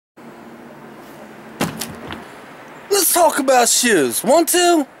Let's talk about shoes. Want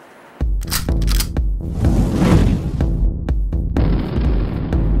to?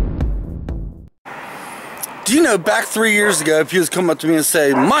 Do you know back 3 years ago, if you was come up to me and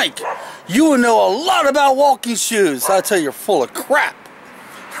say, Mike, you would know a lot about walking shoes, I'd tell you you're full of crap.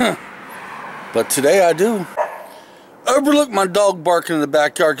 But today I do. Overlook my dog barking in the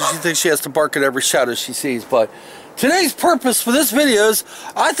backyard because she thinks she has to bark at every shadow she sees. But today's purpose for this video is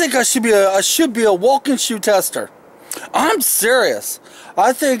I think I should be a walking shoe tester. I'm serious.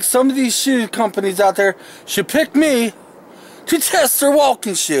 I think some of these shoe companies out there should pick me to test their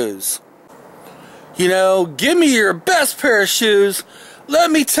walking shoes. You know, give me your best pair of shoes.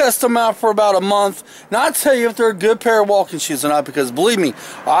 Let me test them out for about a month. And I'll tell you if they're a good pair of walking shoes or not. Because believe me,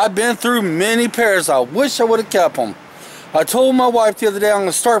 I've been through many pairs. I wish I would have kept them. I told my wife the other day I'm going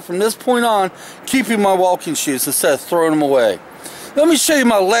to start from this point on keeping my walking shoes instead of throwing them away. Let me show you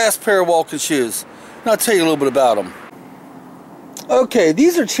my last pair of walking shoes. And I'll tell you a little bit about them. Okay,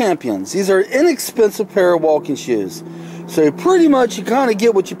 these are Champions. These are an inexpensive pair of walking shoes. So pretty much you kind of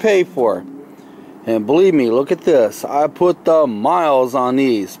get what you pay for. And believe me, look at this. I put the miles on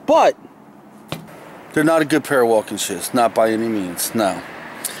these. But they're not a good pair of walking shoes. Not by any means. No.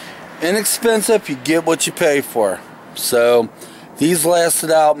 Inexpensive, you get what you pay for. So these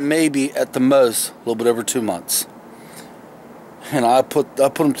lasted out maybe at the most a little bit over 2 months. And I put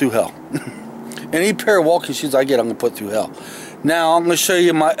them through hell. Any pair of walking shoes I get, I'm going to put through hell. Now I'm going to show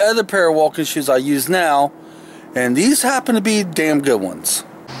you my other pair of walking shoes I use now. And these happen to be damn good ones.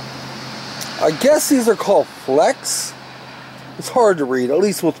 I guess these are called Flex. It's hard to read, at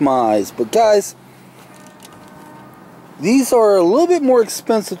least with my eyes. But guys, these are a little bit more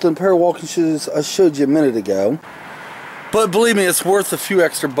expensive than the pair of walking shoes I showed you a minute ago. But believe me, it's worth a few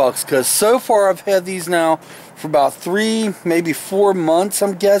extra bucks. Because so far I've had these now for about 3, maybe 4 months,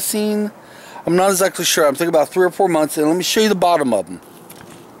 I'm guessing. I'm not exactly sure. I'm thinking about 3 or 4 months. And let me show you the bottom of them.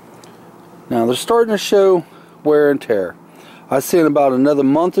 Now they're starting to show wear and tear. I say in about another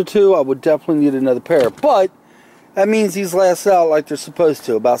month or two, I would definitely need another pair. But that means these last out like they're supposed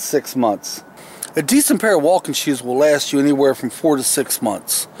to, about 6 months. A decent pair of walking shoes will last you anywhere from 4 to 6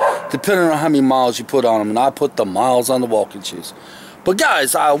 months, depending on how many miles you put on them. And I put the miles on the walking shoes. But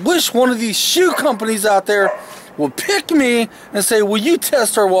guys, I wish one of these shoe companies out there would pick me and say, will you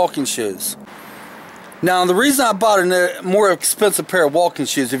test our walking shoes? Now, the reason I bought a more expensive pair of walking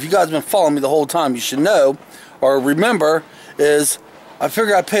shoes, if you guys have been following me the whole time, you should know or remember, is I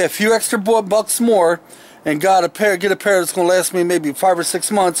figured I'd pay a few extra bucks more and get a pair that's going to last me maybe 5 or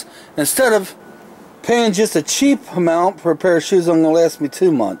 6 months instead of paying just a cheap amount for a pair of shoes that's going to last me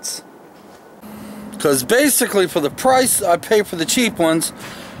 2 months. Because basically for the price I pay for the cheap ones,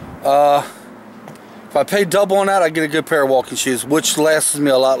 if I pay double on that, I get a good pair of walking shoes, which lasts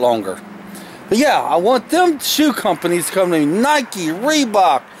me a lot longer. But yeah, I want them shoe companies to come to me. Nike,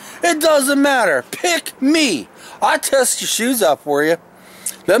 Reebok, it doesn't matter. Pick me. I test your shoes out for you.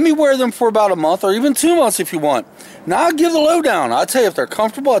 Let me wear them for about a month or even 2 months if you want. Now I'll give the lowdown. I'll tell you if they're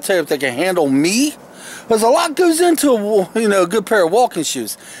comfortable. I'll tell you if they can handle me. There's a lot goes into a good pair of walking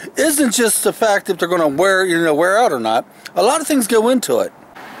shoes. It isn't just the fact if they're going to wear out or not. A lot of things go into it.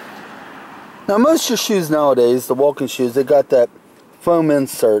 Now most of your shoes nowadays, the walking shoes, they got that foam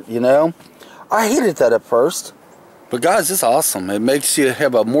insert, you know. I hated that at first. But guys, it's awesome. It makes you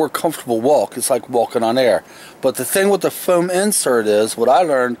have a more comfortable walk. It's like walking on air. But the thing with the foam insert is, what I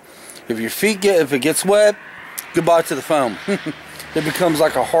learned, if your feet if it gets wet, goodbye to the foam. It becomes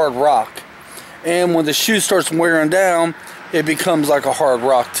like a hard rock. And when the shoe starts wearing down, it becomes like a hard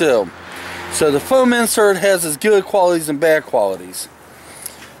rock too. So the foam insert has its good qualities and bad qualities.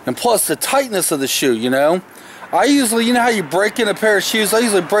 And plus the tightness of the shoe, you know. I usually, you know how you break in a pair of shoes? I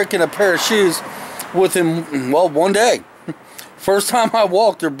usually break in a pair of shoes within, well, 1 day. First time I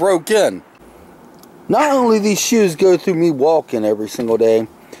walked, they're broke in. Not only these shoes go through me walking every single day,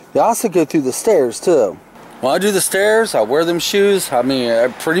 they also go through the stairs too. When I do the stairs, I wear them shoes. I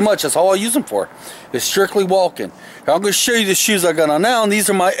mean, pretty much that's all I use them for. It's strictly walking. I'm going to show you the shoes I got on now, and these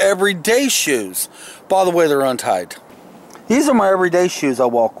are my everyday shoes. By the way, they're untied. These are my everyday shoes I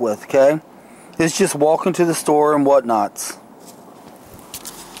walk with, okay? It's just walking to the store and whatnots.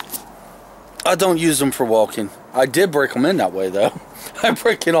 I don't use them for walking. I did break them in that way though. I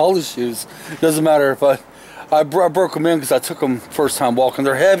break in all the shoes. Doesn't matter if I broke them in because I took them first time walking.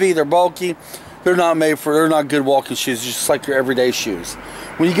 They're heavy, they're bulky. They're not good walking shoes, just like your everyday shoes.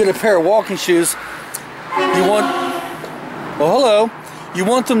 When you get a pair of walking shoes, you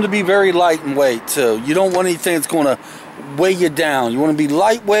want them to be very light in weight too. You don't want anything that's going to weigh you down. You want to be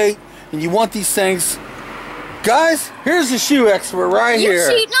lightweight, and you want these things. Guys, here's the shoe expert right here.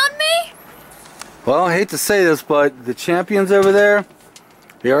 You cheating on me? Well, I hate to say this, but the Champions over there,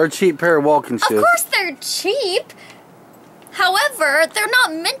 they are a cheap pair of walking shoes. Of course they're cheap. However, they're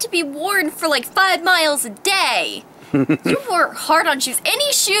not meant to be worn for like 5 miles a day. You work hard on shoes.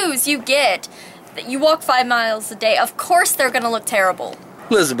 Any shoes you get that you walk 5 miles a day, of course they're going to look terrible.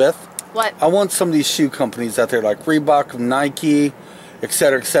 Elizabeth. What? I want some of these shoe companies out there like Reebok, Nike,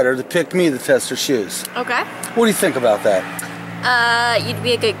 etc., to pick me to test their shoes. Okay. What do you think about that? You'd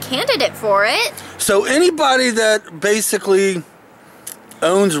be a good candidate for it. So anybody that basically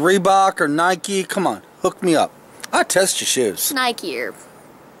owns Reebok or Nike, come on, hook me up. I'll test your shoes. Nike are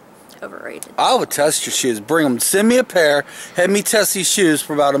overrated. I would test your shoes. Bring them. Send me a pair. Have me test these shoes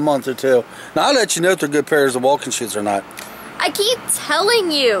for about a month or two. Now, I'll let you know if they're good pairs of walking shoes or not. I keep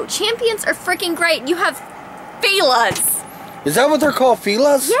telling you, Champions are freaking great. You have Fila's. Is that what they're called,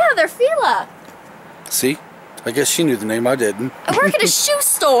 Fila's? Yeah, they're Fila. See? I guess she knew the name. I didn't. I work at a shoe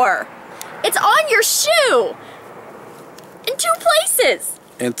store. It's on your shoe. In 2 places.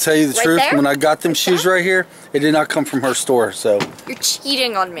 And tell you the Right truth, there? when I got them shoes right here, it did not come from her store, so You're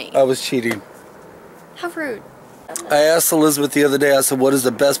cheating on me. I was cheating. How rude. I asked Elizabeth the other day, I said, what is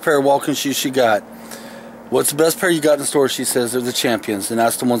the best pair of walking shoes she got? What's the best pair you got in the store? She says they're the Champions, and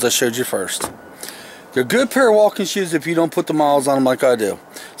that's the ones I showed you first. They're a good pair of walking shoes if you don't put the miles on them like I do.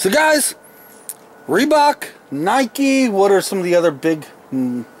 So guys, Reebok, Nike, what are some of the other big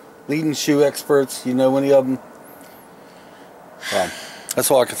leading shoe experts? You know any of them? Well,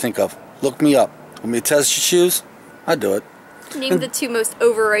 that's all I can think of. Look me up. Want me to test your shoes? I do it. Name the 2 most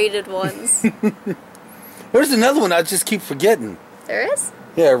overrated ones. There's another one I just keep forgetting. There is?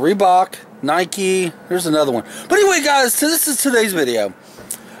 Yeah, Reebok, Nike, there's another one. But anyway, guys, so this is today's video.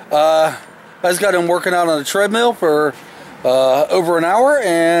 I just got done working out on the treadmill for over an hour,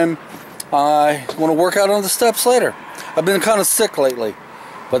 and I want to work out on the steps later. I've been kind of sick lately,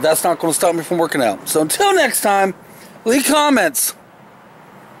 but that's not going to stop me from working out. So until next time, leave comments.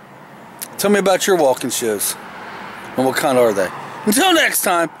 Tell me about your walking shoes, and what kind are they. Until next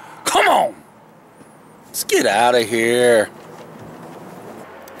time, come on. Let's get out of here.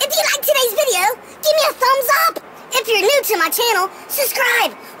 If you liked today's video, give me a thumbs up. If you're new to my channel,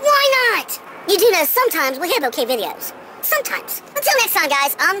 subscribe. Why not? You do know sometimes we have okay videos. Sometimes. Until next time,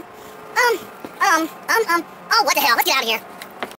 guys. Oh, what the hell? Let's get out of here.